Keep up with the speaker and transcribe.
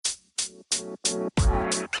All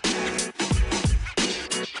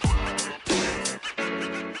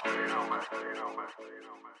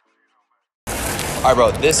right,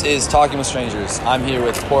 bro, this is Talking with Strangers. I'm here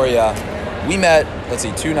with Poria. We met,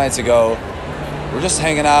 2 nights ago. We're just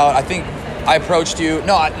hanging out. I think I approached you.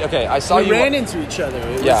 I saw you. We ran into each other.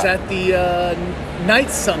 It was at the Night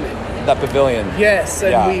Summit. That pavilion. Yes,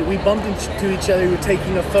 and we bumped into each other. We were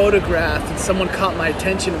taking a photograph, and someone caught my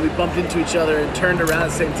attention, and we bumped into each other and turned around at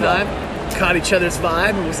the same time, caught each other's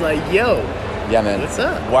vibe, and was like, yo. Yeah, man. What's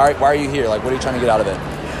up? Why are you here? Like, what are you trying to get out of it?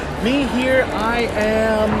 Me here, I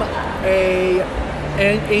am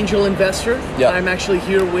an angel investor. Yeah. I'm actually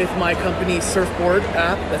here with my company Surfboard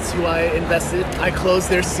app. That's who I invested. I closed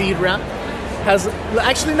their seed round. Has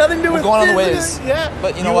actually nothing to do with going on the waves. Yeah,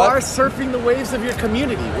 but you know what? You are surfing the waves of your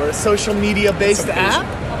community. We're a social media based app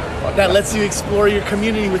that lets you explore your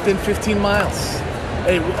community within 15 miles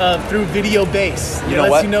through video based. It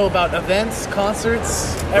lets you know about events,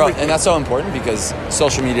 concerts, everything. Bro, and that's so important because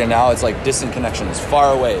social media now, it's like distant connections,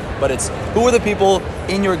 far away. But it's who are the people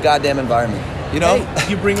in your goddamn environment? You know?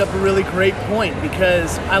 Hey, you bring up a really great point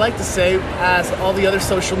because I like to say, as all the other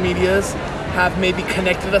social medias have maybe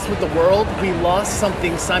connected us with the world, we lost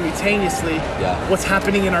something simultaneously. What's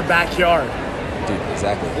happening in our backyard. Dude,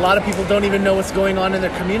 exactly. A lot of people don't even know what's going on in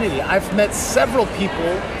their community. I've met several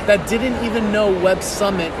people that didn't even know Web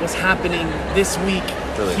Summit was happening this week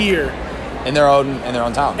here. In their own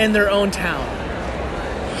town. In their own town.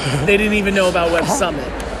 They didn't even know about Web Summit.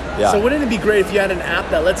 Yeah. So wouldn't it be great if you had an app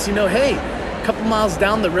that lets you know, hey, a couple miles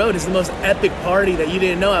down the road is the most epic party that you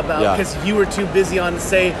didn't know about because you were too busy on,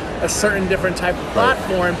 say, a certain different type of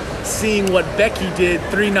platform, seeing what Becky did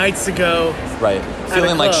 3 nights ago. Right.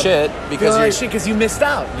 Feeling like shit because you missed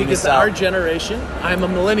out. Because our generation, I'm a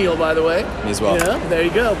millennial, by the way. Me as well. You know, there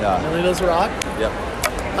you go. Yeah. Millennials rock. Yep.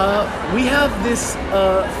 We have this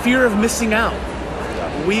fear of missing out.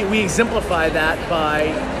 Yeah. We exemplify that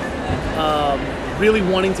by really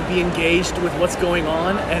wanting to be engaged with what's going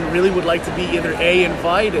on and really would like to be either A,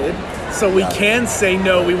 invited, so we can say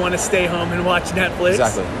no, we want to stay home and watch Netflix.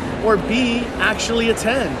 Exactly. Or B, actually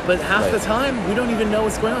attend. But half the time, we don't even know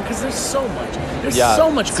what's going on because there's so much. There's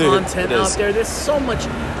so much content out there. There's so much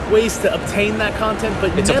ways to obtain that content,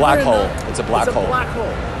 but it's a black hole. It's a black hole.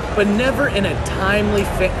 But never in a timely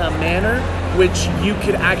manner which you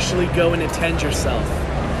could actually go and attend yourself.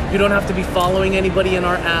 You don't have to be following anybody in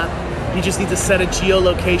our app. You just need to set a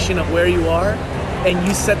geolocation of where you are, and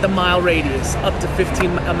you set the mile radius up to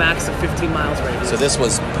a max of 15 miles radius. So this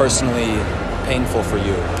was personally painful for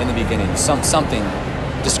you in the beginning. Something.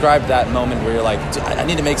 Describe that moment where you're like, I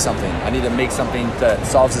need to make something. I need to make something that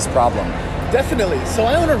solves this problem. Definitely. So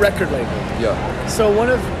I own a record label. Yeah. So one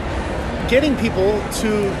of getting people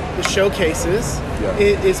to the showcases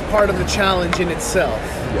is part of the challenge in itself.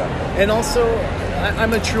 Yeah. And also,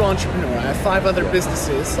 I'm a true entrepreneur. I have 5 other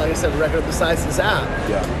businesses, like I said, record besides this app.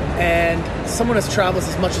 Yeah. And someone that travels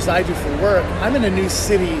as much as I do for work, I'm in a new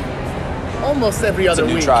city almost every other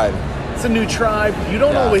week. It's a new tribe. It's a new tribe. You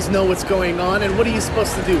don't always know what's going on. And what are you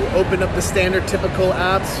supposed to do? Open up the standard typical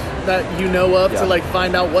apps that you know of to like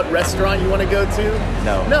find out what restaurant you want to go to?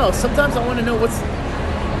 No, sometimes I want to know what's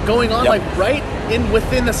going on like right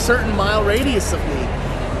within a certain mile radius of me.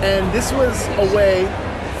 And this was a way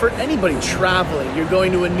for anybody traveling. You're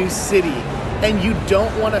going to a new city and you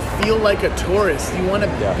don't want to feel like a tourist. You want to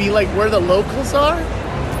be like where the locals are.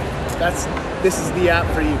 This is the app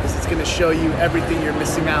for you because it's going to show you everything you're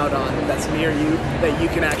missing out on that's near you that you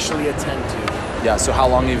can actually attend to. Yeah, so how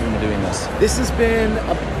long have you been doing this?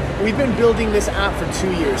 We've been building this app for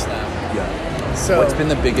 2 years now. Yeah. So what's been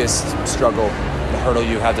the biggest struggle, the hurdle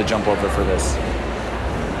you had to jump over for this?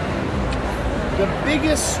 The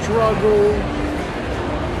biggest struggle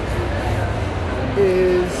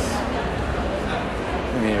is,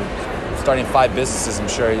 starting 5 businesses, I'm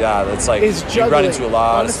sure, it's like is you run into a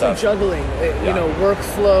lot of stuff. Honestly, juggling,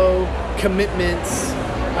 workflow, commitments,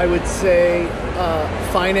 I would say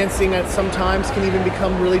financing at sometimes can even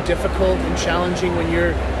become really difficult and challenging when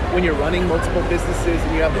you're running multiple businesses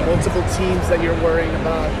and you have multiple teams that you're worrying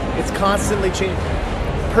about. It's constantly changing.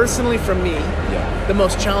 Personally, for me, the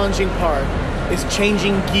most challenging part is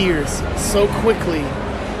changing gears so quickly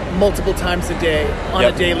multiple times a day on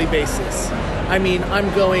a daily basis. I mean,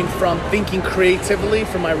 I'm going from thinking creatively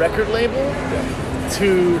for my record label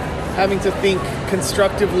to having to think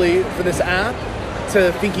constructively for this app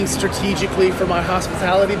to thinking strategically for my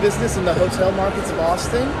hospitality business in the hotel markets of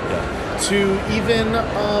Austin to even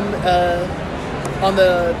on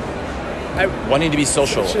the wanting to be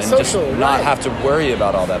social and just not have to worry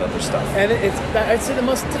about all that other stuff. And I'd say the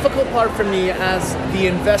most difficult part for me as the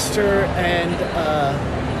investor and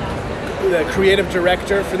the creative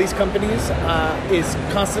director for these companies is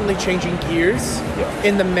constantly changing gears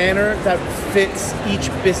in the manner that fits each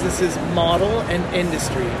business's model and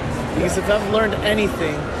industry. Because if I've learned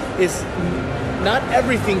anything, is not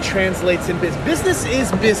everything translates in business. Business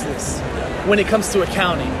is business when it comes to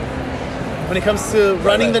accounting. When it comes to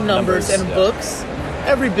running the numbers and books,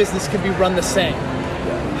 every business can be run the same.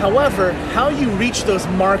 However, how you reach those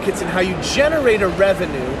markets and how you generate a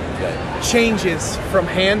revenue changes from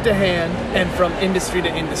hand to hand and from industry to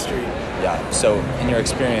industry. Yeah. So, in your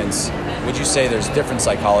experience, would you say there's different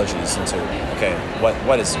psychologies into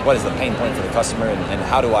what is the pain point for the customer, and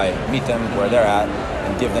how do I meet them where they're at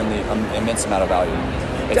and give them the immense amount of value?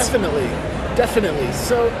 Definitely.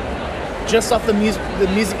 So, just off the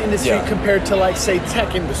music industry compared to, like, say,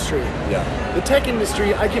 tech industry. Yeah. The tech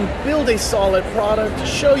industry, I can build a solid product,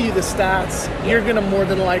 show you the stats. You're gonna more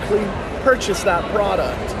than likely purchase that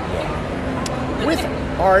product. Yeah. With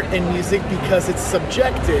art and music, because it's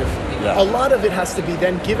subjective, a lot of it has to be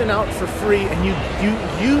then given out for free, and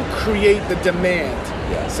you create the demand.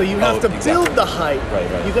 Yeah. So you have to build the hype.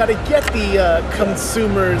 Right. You got to get the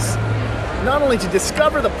consumers not only to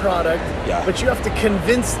discover the product, but you have to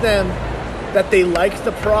convince them that they like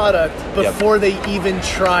the product before they even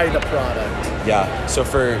try the product. Yeah. So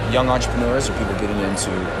for young entrepreneurs or people getting into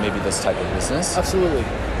maybe this type of business, absolutely.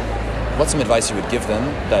 What's some advice you would give them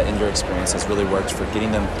that, in your experience, has really worked for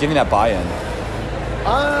getting that buy-in?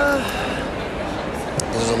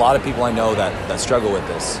 There's a lot of people I know that struggle with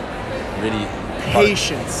this. Really.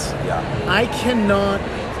 Patience. Yeah. I cannot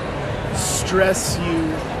stress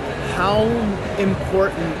you how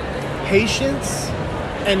important patience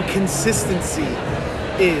and consistency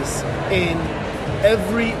is in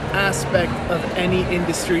every aspect of any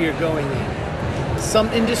industry you're going in. Some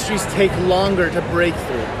industries take longer to break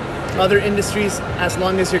through. Other industries, as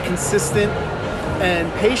long as you're consistent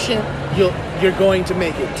and patient, you're going to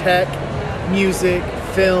make it. Tech, music,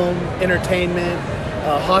 film, entertainment,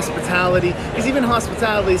 hospitality. Because even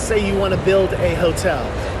hospitality, say you want to build a hotel.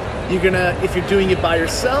 If you're doing it by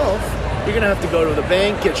yourself, you're gonna have to go to the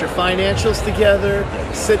bank, get your financials together,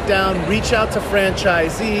 sit down, reach out to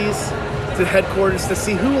franchisees, to headquarters to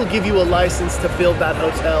see who will give you a license to build that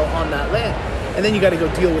hotel on that land. And then you gotta go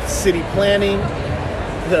deal with city planning,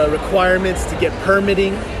 the requirements to get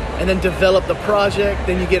permitting, and then develop the project.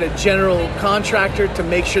 Then you get a general contractor to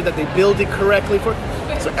make sure that they build it correctly.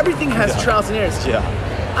 So everything has trials and errors. Yeah.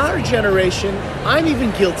 Our generation, I'm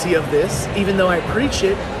even guilty of this, even though I preach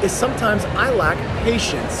it, is sometimes I lack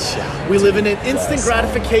patience. We live in an instant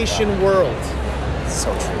gratification world.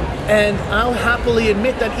 So true. And I'll happily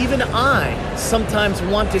admit that even I sometimes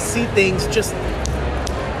want to see things just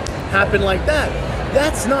happen like that.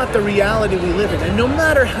 That's not the reality we live in. And no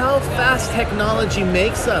matter how fast technology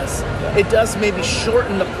makes us, it does maybe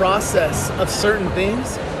shorten the process of certain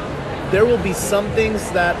things. There will be some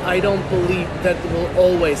things that I don't believe that will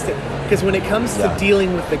always, because when it comes to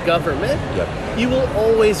dealing with the government, you will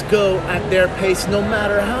always go at their pace, no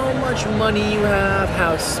matter how much money you have,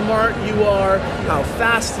 how smart you are, how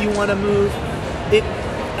fast you want to move.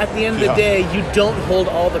 At the end of the day, you don't hold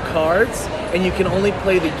all the cards, and you can only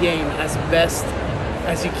play the game as best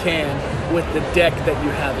as you can with the deck that you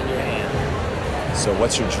have in your hand. So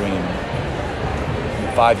what's your dream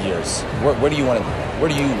in 5 years? Where do you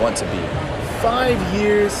want to be? 5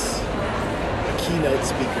 years, a keynote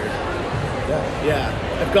speaker. Yeah.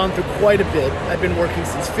 I've gone through quite a bit. I've been working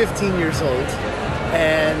since 15 years old,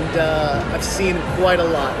 and I've seen quite a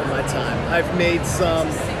lot in my time. I've made some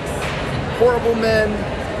horrible men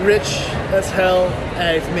rich as hell.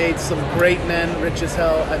 I've made some great men rich as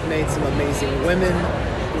hell. I've made some amazing women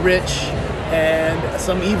rich, and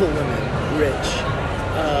some evil women rich.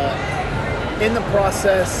 In the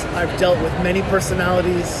process, I've dealt with many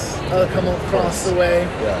personalities come across the way.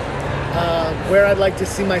 Where I'd like to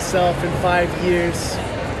see myself in 5 years,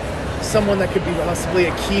 someone that could be possibly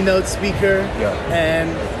a keynote speaker,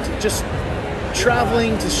 and just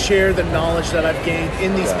traveling to share the knowledge that I've gained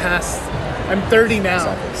in these past. I'm 30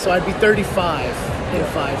 now, so I'd be 35 in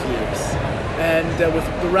 5 years. And with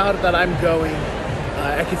the route that I'm going,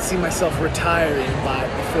 I could see myself retiring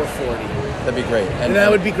before 40. That'd be great. And that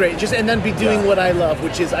would be great. And then be doing what I love,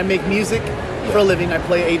 which is I make music for a living. I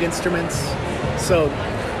play 8 instruments. So,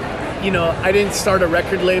 I didn't start a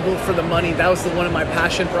record label for the money. That was one of my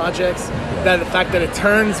passion projects. That the fact that it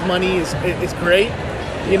turns money is great,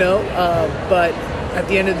 but at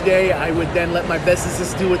the end of the day, I would then let my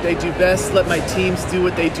businesses do what they do best, let my teams do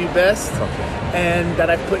what they do best, and that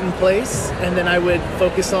I've put in place. And then I would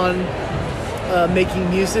focus on making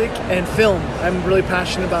music and film. I'm really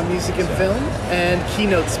passionate about music and film and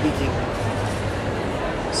keynote speaking.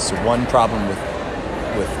 So one problem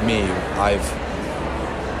with me,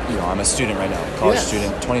 I'm a student right now, college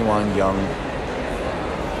student, 21, young.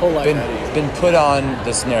 Whole life out of you. Been put on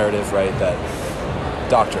this narrative, right, that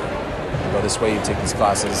doctor, you go this way, you take these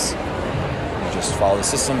classes, you just follow the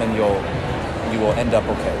system, and you will end up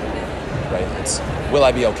okay, right? It's will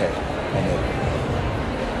I be okay? And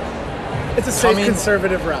it's a safe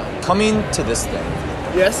conservative route. Coming to this thing,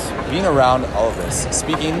 yes, being around all of this,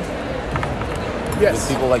 speaking with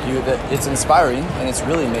people like you, that it's inspiring, and it's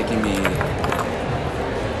really making me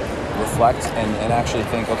reflect and actually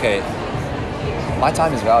think, okay, my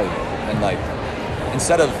time is valuable, and like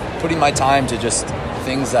instead of putting my time to just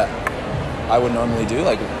things that I would normally do,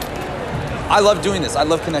 like I love doing this, I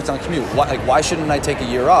love connecting on the commute. Why shouldn't I take a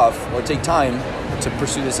year off or take time to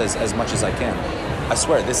pursue this as much as I can? I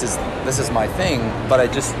swear this is my thing, but I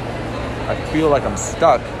feel like I'm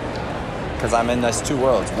stuck because I'm in these two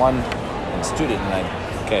worlds. One, I'm a student,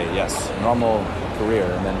 and normal career,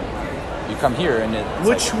 and then you come here and it's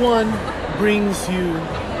which one brings you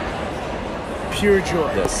pure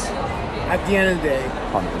joy? This. At the end of the day,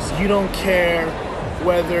 100%. You don't care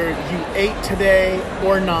whether you ate today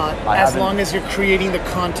or not, as long as you're creating the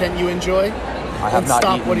content you enjoy. I have not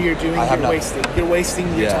stop eaten. What you're doing, you're wasting. You're wasting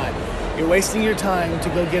your time. You're wasting your time to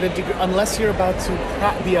go get a degree, unless you're about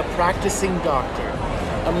to be a practicing doctor,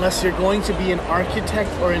 unless you're going to be an architect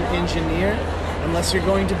or an engineer, unless you're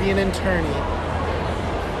going to be an attorney.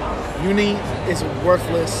 Uni is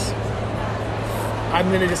worthless. I'm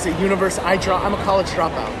going to just say I'm a college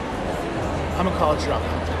dropout.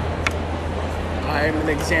 I'm an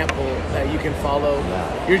example that you can follow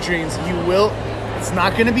your dreams. You will. It's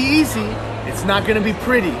not going to be easy. It's not going to be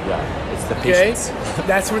pretty. Yeah, it's the patience. Okay?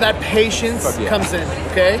 That's where that patience comes in,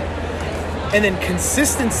 okay? And then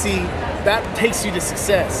consistency, that takes you to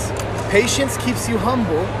success. Patience keeps you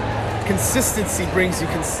humble. Consistency brings you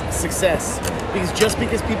success. Because just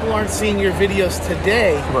because people aren't seeing your videos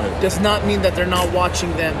today does not mean that they're not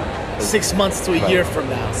watching them 6 months to a year from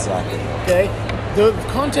now. Exactly. Okay? The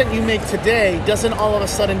content you make today doesn't all of a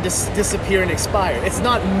sudden disappear and expire. It's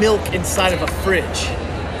not milk inside of a fridge.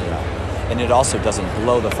 Yeah. And it also doesn't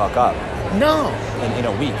blow the fuck up. No. In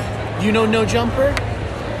a week. You know No Jumper?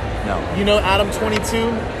 No. You know Adam 22,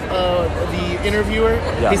 the interviewer?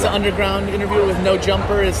 Yeah, He's an underground interviewer with No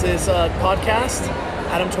Jumper is his podcast.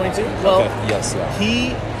 Adam 22? Well,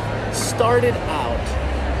 he started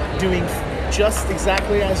out doing just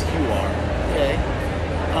exactly as you are, okay?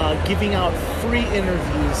 Giving out free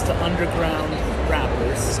interviews to underground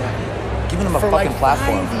rappers. Giving them a for fucking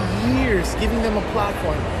platform. 5 years, giving them a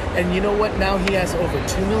platform. And you know what? Now he has over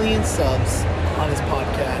 2 million subs on his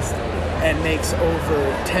podcast and makes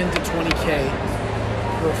over 10 to 20K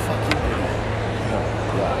per fucking video.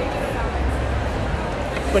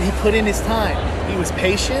 But he put in his time. He was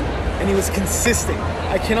patient and he was consistent.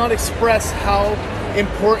 I cannot express how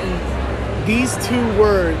important these two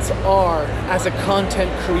words are as a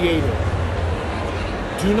content creator.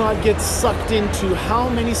 Do not get sucked into how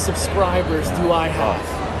many subscribers do I have.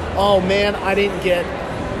 Oh man, I didn't get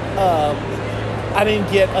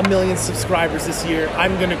 1 million subscribers this year.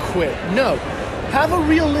 I'm gonna quit. No, have a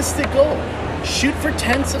realistic goal. Shoot for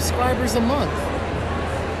 10 subscribers a month.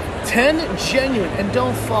 10 genuine, and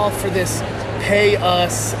don't fall for this pay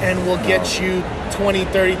us and we'll get you 20,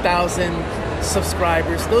 30,000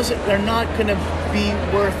 subscribers. They're not going to be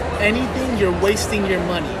worth anything. You're wasting your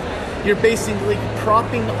money. You're basically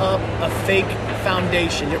propping up a fake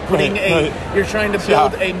foundation. You're putting you're trying to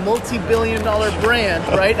build a multi-billion-dollar brand,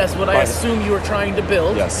 right? That's what I assume you are trying to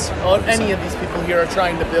build. Yes. Or any of these people here are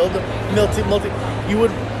trying to build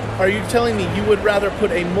Are you telling me you would rather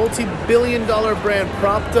put a multi-billion-dollar brand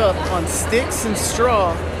propped up on sticks and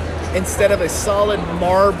straw instead of a solid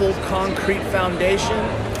marble concrete foundation?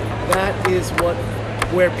 That is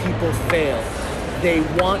where people fail. They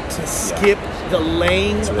want to skip the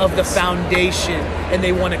laying of the foundation and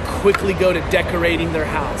they want to quickly go to decorating their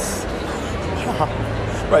house.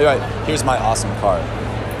 Right. Here's my awesome car.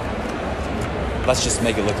 Let's just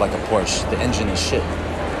make it look like a Porsche. The engine is shit.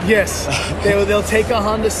 Yes, they'll take a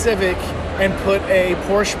Honda Civic and put a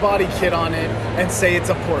Porsche body kit on it and say it's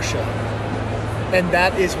a Porsche. And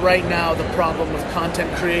that is right now the problem with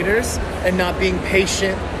content creators and not being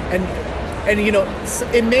patient. And you know,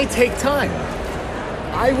 it may take time.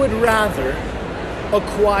 I would rather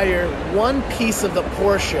acquire one piece of the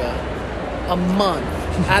Porsche a month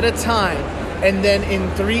at a time and then in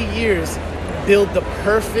 3 years build the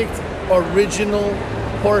perfect original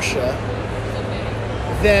Porsche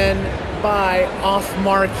than buy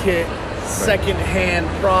off-market second-hand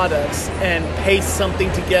products and paste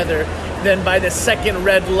something together. Then by the second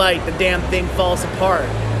red light, the damn thing falls apart.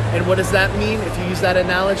 And what does that mean? If you use that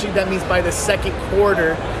analogy, that means by the second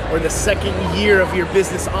quarter or the second year of your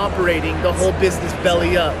business operating, the whole business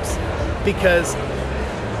belly ups, because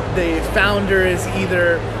the founder is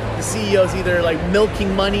either, the CEO is either like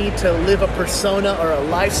milking money to live a persona or a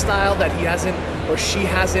lifestyle that he hasn't or she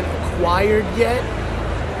hasn't acquired yet,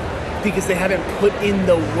 because they haven't put in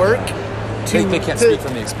the work. They can't speak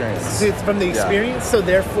from the experience. From the experience, so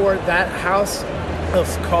therefore that house of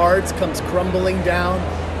cards comes crumbling down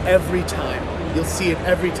every time. You'll see it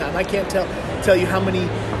every time. I can't tell you how many.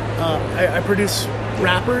 I produce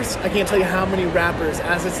rappers. I can't tell you how many rappers,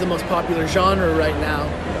 as it's the most popular genre right now.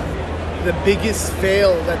 The biggest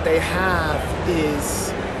fail that they have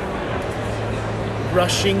is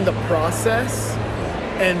rushing the process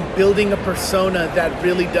and building a persona that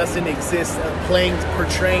really doesn't exist,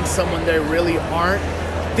 portraying someone they really aren't,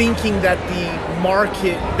 thinking that the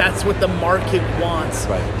market, that's what the market wants.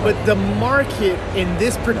 Right. But the market in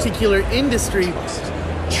this particular industry,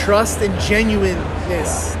 trust and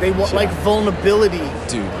genuineness. They want like vulnerability.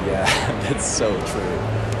 Dude, yeah, that's so true.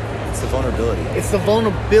 It's the vulnerability. It's the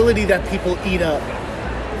vulnerability that people eat up.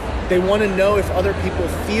 They want to know if other people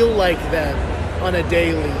feel like them on a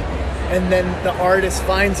daily. And then the artist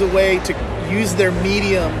finds a way to use their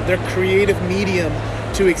medium, their creative medium,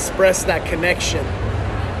 to express that connection.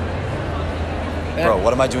 Bro,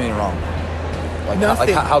 what am I doing wrong? Like,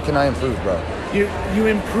 nothing. How can I improve, bro? You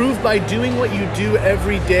improve by doing what you do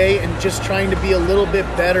every day and just trying to be a little bit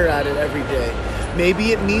better at it every day.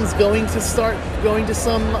 Maybe it means going to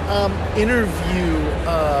some interview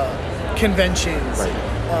conventions. Right.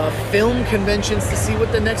 Film conventions to see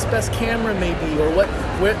what the next best camera may be, or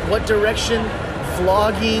what direction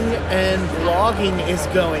vlogging and blogging is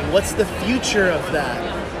going. What's the future of that?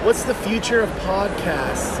 What's the future of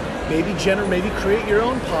podcasts? Maybe create your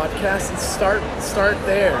own podcast and start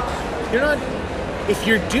there. If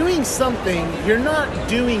you're doing something, you're not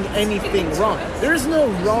doing anything wrong. There's no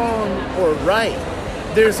wrong or right.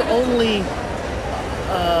 There's only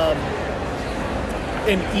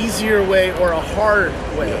an easier way or a hard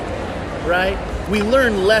way, right? We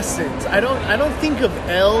learn lessons. I don't think of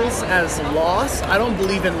L's as loss. I don't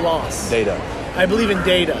believe in loss. Data. I believe in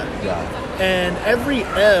data. Yeah. And every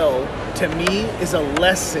L to me is a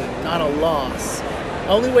lesson, not a loss.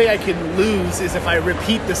 Only way I can lose is if I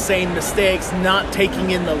repeat the same mistakes, not taking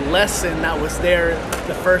in the lesson that was there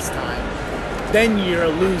the first time. Then you're a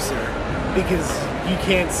loser because you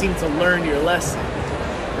can't seem to learn your lesson,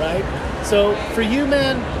 right? So for you,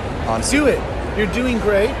 man, Honestly. do it. You're doing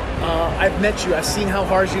great. I've met you. I've seen how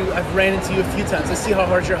hard I've ran into you a few times. I see how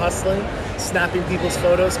hard you're hustling, snapping people's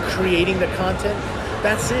photos, creating the content.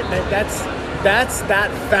 That's it, man. That's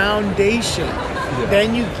that foundation. Yeah.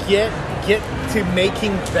 Then you get to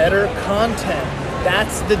making better content.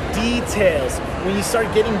 That's the details. When you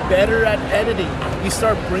start getting better at editing, you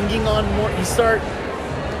start bringing on more. You start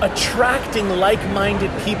attracting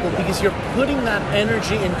like-minded people because you're putting that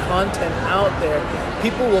energy and content out there.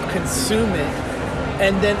 People will consume it,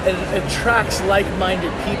 and then it attracts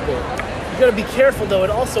like-minded people. You gotta be careful though, it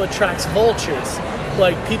also attracts vultures,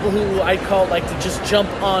 like people who I call like to just jump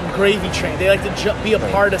on gravy train. They like to be a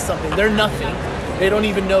part of something. They're nothing. They don't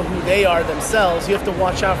even know who they are themselves. You have to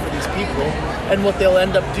watch out for these people, and what they'll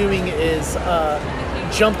end up doing is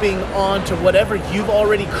jumping onto whatever you've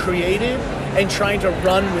already created and trying to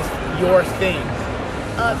run with your thing.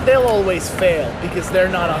 They'll always fail because they're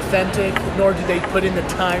not authentic, nor do they put in the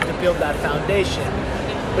time to build that foundation.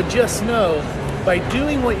 But just know, by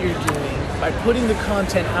doing what you're doing, by putting the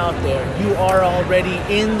content out there, you are already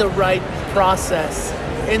in the right process,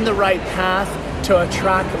 in the right path to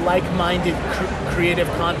attract like-minded creative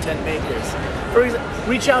content makers. For example,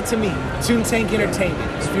 reach out to me, Toon Tank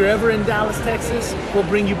Entertainment. If you're ever in Dallas, Texas, we'll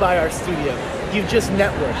bring you by our studio. You've just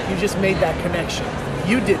networked. You just made that connection.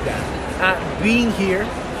 You did that. Being here,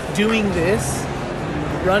 doing this,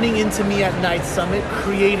 running into me at Night Summit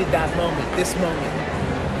created that moment, this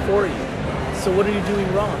moment, for you. So what are you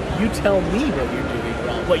doing wrong? You tell me what you're doing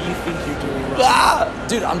wrong, what you think you're doing wrong.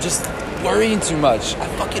 Dude, I'm just worrying too much. I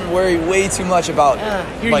fucking worry way too much about...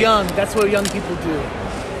 You're young. That's what young people do.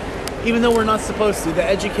 Even though we're not supposed to. The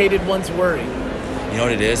educated ones worry. You know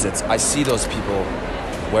what it is? I see those people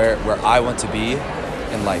where I want to be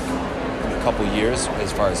in a couple years,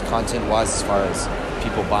 as far as content wise, as far as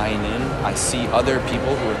people buying in. I see other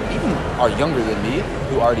people who even are younger than me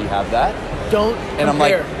who already have that. Don't and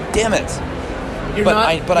compare. I'm like, damn it.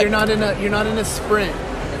 You're not in a sprint.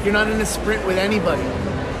 You're not in a sprint with anybody.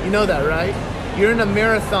 You know that, right? You're in a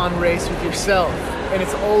marathon race with yourself, and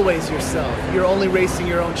it's always yourself. You're only racing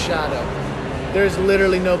your own shadow. There's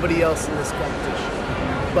literally nobody else in this competition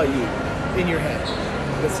but you, in your head.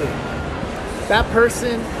 That's it. That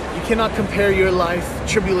person, you cannot compare your life,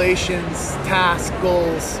 tribulations, tasks,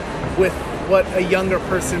 goals with what a younger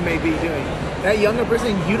person may be doing. That younger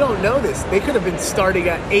person, you don't know this. They could have been starting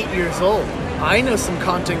at 8 years old. I know some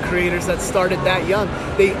content creators that started that young.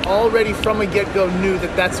 They already from a get-go knew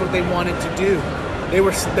that that's what they wanted to do.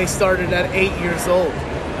 They started at 8 years old,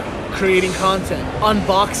 creating content,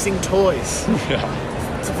 unboxing toys.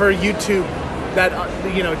 Yeah. So for YouTube, that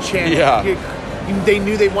channel. Yeah. They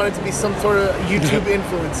knew they wanted to be some sort of YouTube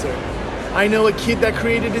influencer. I know a kid that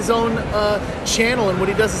created his own channel, and what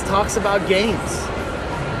he does is talks about games.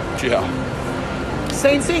 Yeah.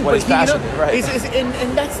 Same thing, What but is passion, right?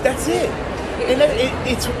 and that's it. And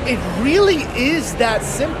it really is that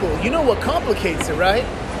simple. You know what complicates it, right?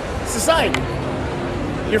 Society,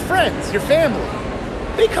 your friends, your family,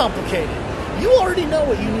 they complicate it. You already know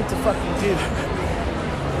what you need to fucking do.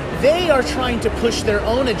 They are trying to push their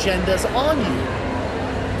own agendas on you.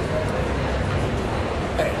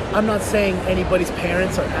 Hey, I'm not saying anybody's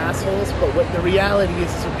parents are assholes, but what the reality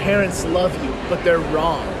is your parents love you, but they're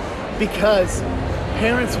wrong. Because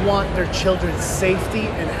parents want their children's safety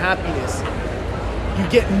and happiness. You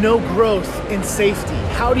get no growth in safety.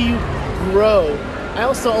 How do you grow? I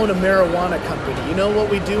also own a marijuana company. You know what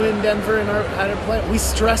we do in Denver at our plant? We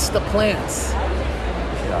stress the plants.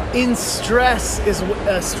 Yeah. In stress is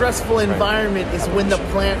a stressful environment is when the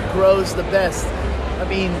plant grows the best. I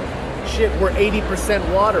mean, shit, we're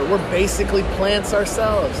 80% water. We're basically plants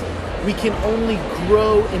ourselves. We can only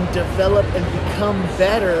grow and develop and become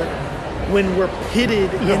better when we're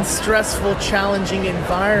pitted in stressful, challenging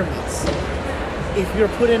environments. If you're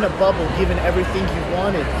put in a bubble, given everything you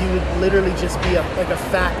wanted, you would literally just be like a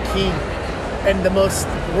fat king. And the most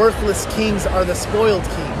worthless kings are the spoiled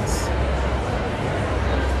kings.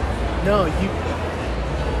 No,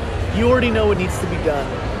 you already know what needs to be done.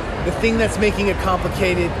 The thing that's making it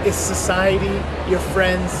complicated is society, your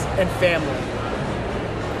friends, and family.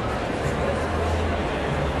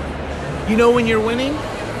 You know when you're winning?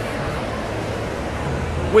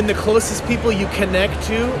 When the closest people you connect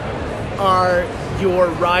to are your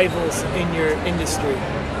rivals in your industry.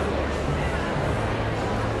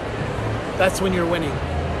 That's when you're winning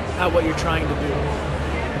at what you're trying to do.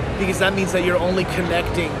 Because that means that you're only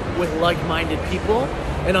connecting with like-minded people,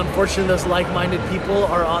 and unfortunately those like-minded people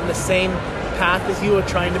are on the same path as you are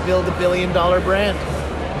trying to build $1 billion brand.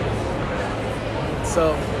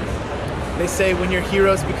 So they say when your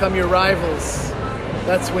heroes become your rivals,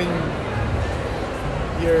 that's when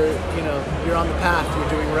you're on the path, you're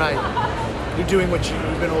doing right. You're doing what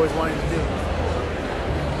you've been always wanting to do.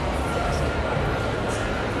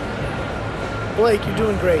 Blake, you're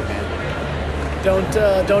doing great, man.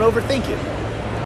 Don't overthink it.